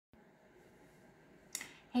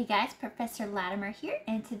Hey guys, Professor Latimer here,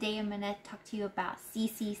 and today I'm going to talk to you about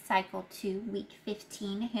CC Cycle 2, Week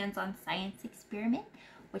 15 Hands-on Science Experiment,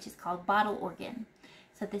 which is called Bottle Organ.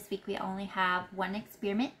 So this week we only have one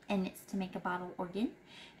experiment, and it's to make a bottle organ,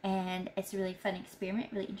 and it's a really fun experiment,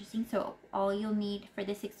 really interesting. So all you'll need for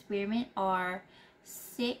this experiment are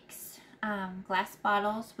 6 glass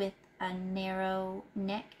bottles with a narrow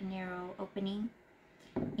neck, a narrow opening,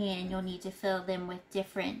 and you'll need to fill them with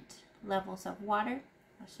different levels of water.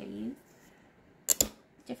 I'll show you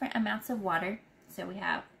different amounts of water. So we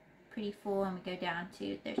have pretty full, and we go down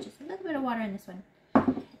to, there's just a little bit of water in this one.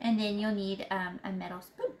 And then you'll need a metal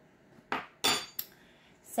spoon.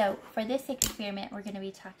 So for this experiment, we're going to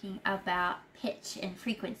be talking about pitch and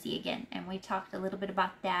frequency again. And we talked a little bit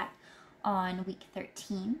about that on week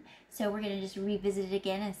 13. So we're going to just revisit it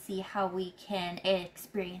again and see how we can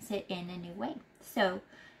experience it in a new way. So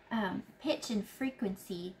pitch and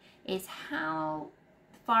frequency is how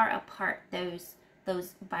far apart those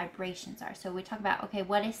vibrations are. So we talk about, okay,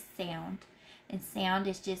 what is sound? And sound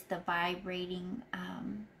is just the vibrating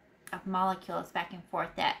of molecules back and forth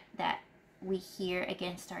that we hear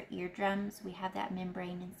against our eardrums. We have that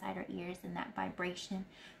membrane inside our ears, and that vibration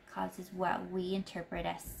causes what we interpret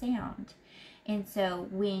as sound. And so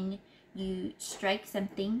when you strike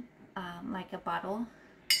something like a bottle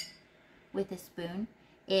with a spoon,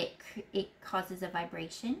 it causes a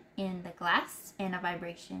vibration in the glass and a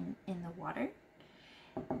vibration in the water.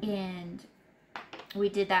 And we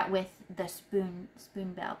did that with the spoon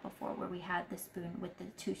bell before, where we had the spoon with the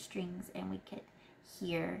 2 strings, and we could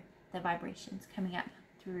hear the vibrations coming up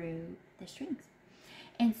through the strings.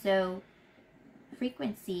 And so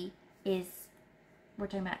frequency is, we're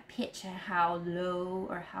talking about pitch, and how low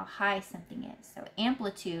or how high something is. So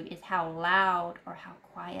amplitude is how loud or how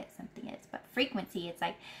quiet something is. But frequency, it's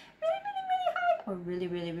like really, really, really high or really,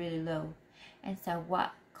 really, really low. And so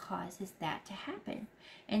what causes that to happen?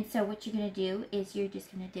 And so what you're going to do is you're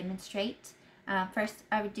just going to demonstrate. First,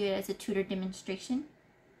 I would do it as a tutor demonstration,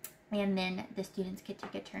 and then the students could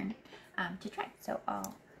take a turn to try. So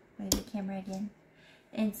I'll move the camera again.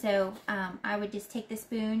 And so I would just take the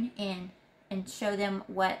spoon and show them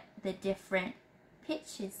what the different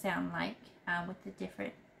pitches sound like with the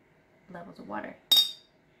different levels of water.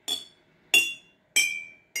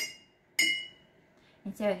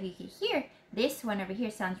 And so if you could hear, this one over here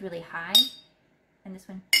sounds really high, and this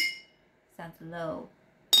one sounds low.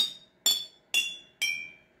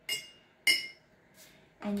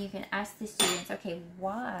 And you can ask the students, okay,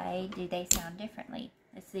 why do they sound differently?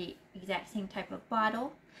 It's the exact same type of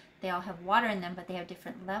bottle. They all have water in them, but they have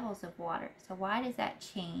different levels of water. So why does that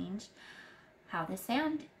change how the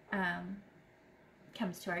sound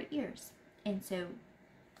comes to our ears? And so,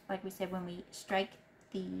 like we said, when we strike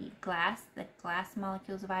the glass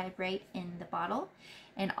molecules vibrate in the bottle,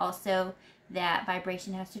 and also that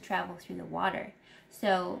vibration has to travel through the water.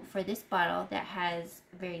 So for this bottle that has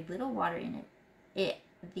very little water in it,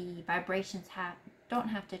 the vibrations don't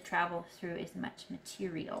have to travel through as much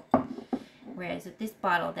material. Whereas with this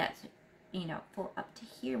bottle that's, you know, full up to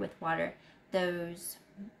here with water, there's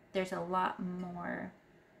a lot more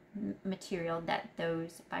material that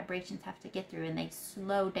those vibrations have to get through, and they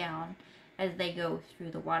slow down as they go through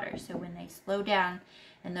the water. So when they slow down,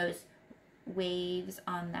 and those waves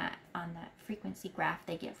on that frequency graph,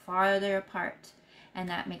 they get farther apart, and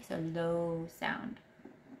that makes a low sound.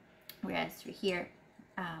 Whereas through here,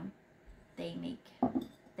 they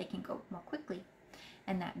can go more quickly,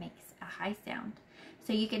 and that makes a high sound.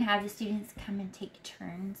 So you can have the students come and take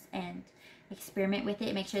turns and experiment with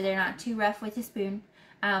it. Make sure they're not too rough with the spoon,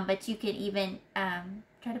 but you could even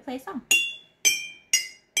try to play a song.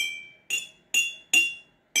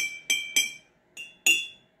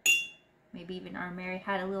 Maybe even our Mary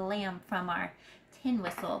Had a Little Lamb from our tin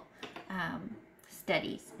whistle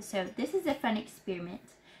studies. So this is a fun experiment.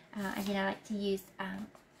 Again, I like to use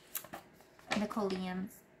Nicole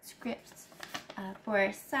Liam's scripts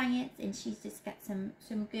for science, and she's just got some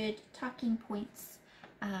good talking points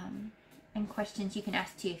and questions you can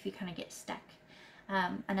ask too if you kind of get stuck.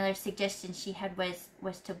 Another suggestion she had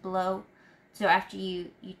was to blow. So after you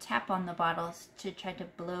tap on the bottles, to try to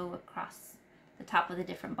blow across the top of the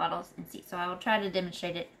different bottles and see. So I will try to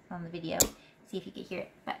demonstrate it on the video, see if you can hear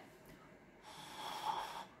it. But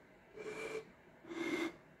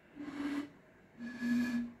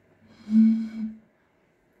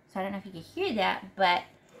so I don't know if you can hear that, but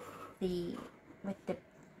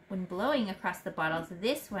when blowing across the bottles,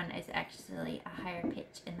 this one is actually a higher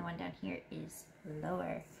pitch, and the one down here is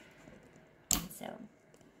lower. And so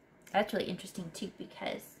that's really interesting too,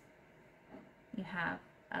 because you have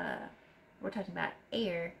we're talking about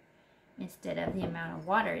air, instead of the amount of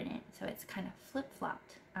water in it. So it's kind of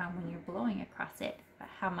flip-flopped when you're blowing across it,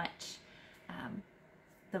 how much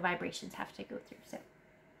the vibrations have to go through. So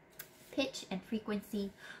pitch and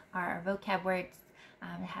frequency are our vocab words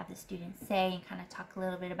to have the students say and kind of talk a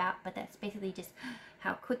little bit about, but that's basically just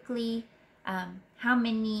how quickly, how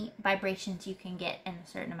many vibrations you can get in a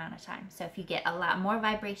certain amount of time. So if you get a lot more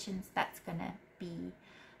vibrations, that's going to be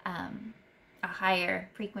a higher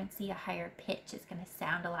frequency, a higher pitch. It's going to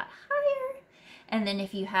sound a lot higher. And then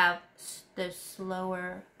if you have the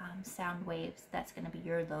slower sound waves, that's going to be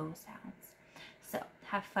your low sounds. So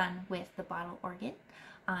have fun with the bottle organ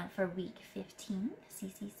for week 15,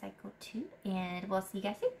 CC Cycle 2, and we'll see you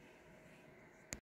guys soon.